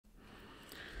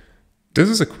This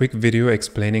is a quick video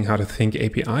explaining how to think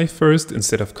API first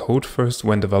instead of code first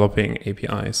when developing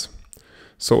APIs.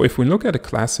 So if we look at a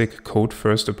classic code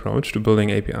first approach to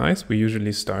building APIs, we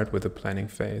usually start with the planning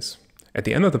phase. At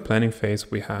the end of the planning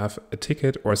phase, we have a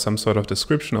ticket or some sort of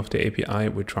description of the API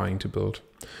we're trying to build.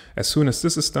 As soon as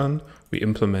this is done, we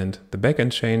implement the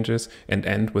backend changes and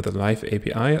end with a live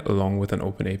API along with an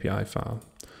OpenAPI file.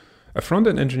 A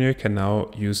front-end engineer can now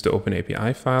use the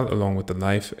OpenAPI file along with the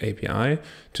live API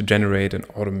to generate an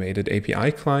automated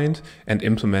API client and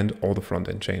implement all the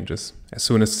front-end changes. As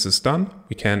soon as this is done,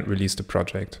 we can release the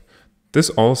project. This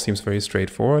all seems very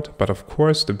straightforward, but of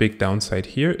course the big downside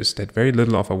here is that very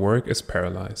little of our work is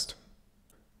parallelized.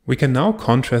 We can now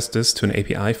contrast this to an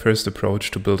API-first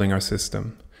approach to building our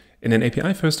system. In an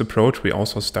API-first approach, we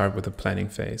also start with the planning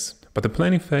phase, but the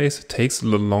planning phase takes a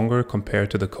little longer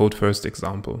compared to the code-first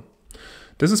example.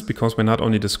 This is because we're not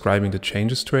only describing the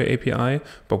changes to our API,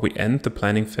 but we end the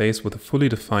planning phase with a fully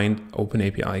defined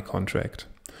OpenAPI contract.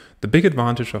 The big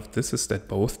advantage of this is that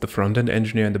both the front-end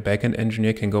engineer and the back-end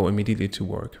engineer can go immediately to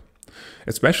work.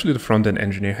 Especially the front-end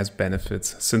engineer has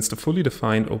benefits, since the fully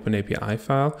defined OpenAPI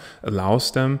file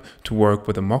allows them to work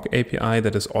with a mock API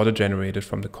that is auto-generated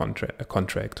from the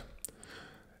contract.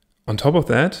 On top of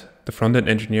that, the front-end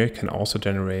engineer can also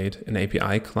generate an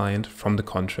API client from the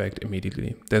contract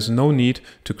immediately. There's no need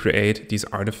to create these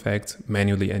artifacts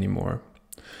manually anymore.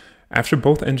 After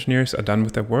both engineers are done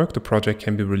with their work, the project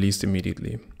can be released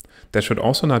immediately. There should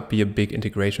also not be a big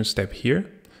integration step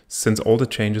here, since all the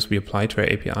changes we apply to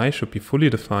our API should be fully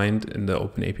defined in the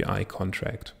OpenAPI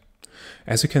contract.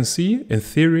 As you can see, in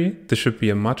theory, this should be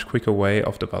a much quicker way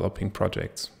of developing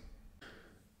projects.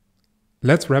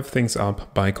 Let's wrap things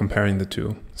up by comparing the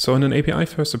two. So in an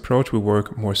API-first approach, we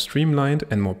work more streamlined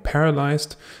and more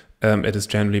parallelized. It is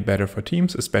generally better for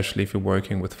teams, especially if you're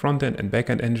working with front-end and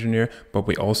back-end engineer, but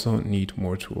we also need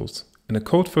more tools. In a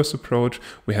code-first approach,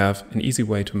 we have an easy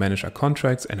way to manage our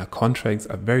contracts, and our contracts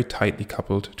are very tightly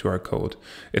coupled to our code.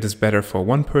 It is better for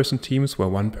one-person teams where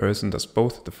one person does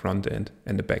both the front-end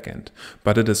and the back-end,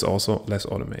 but it is also less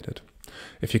automated.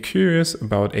 If you're curious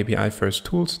about API-first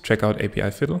tools, check out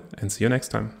API-Fiddle and see you next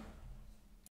time.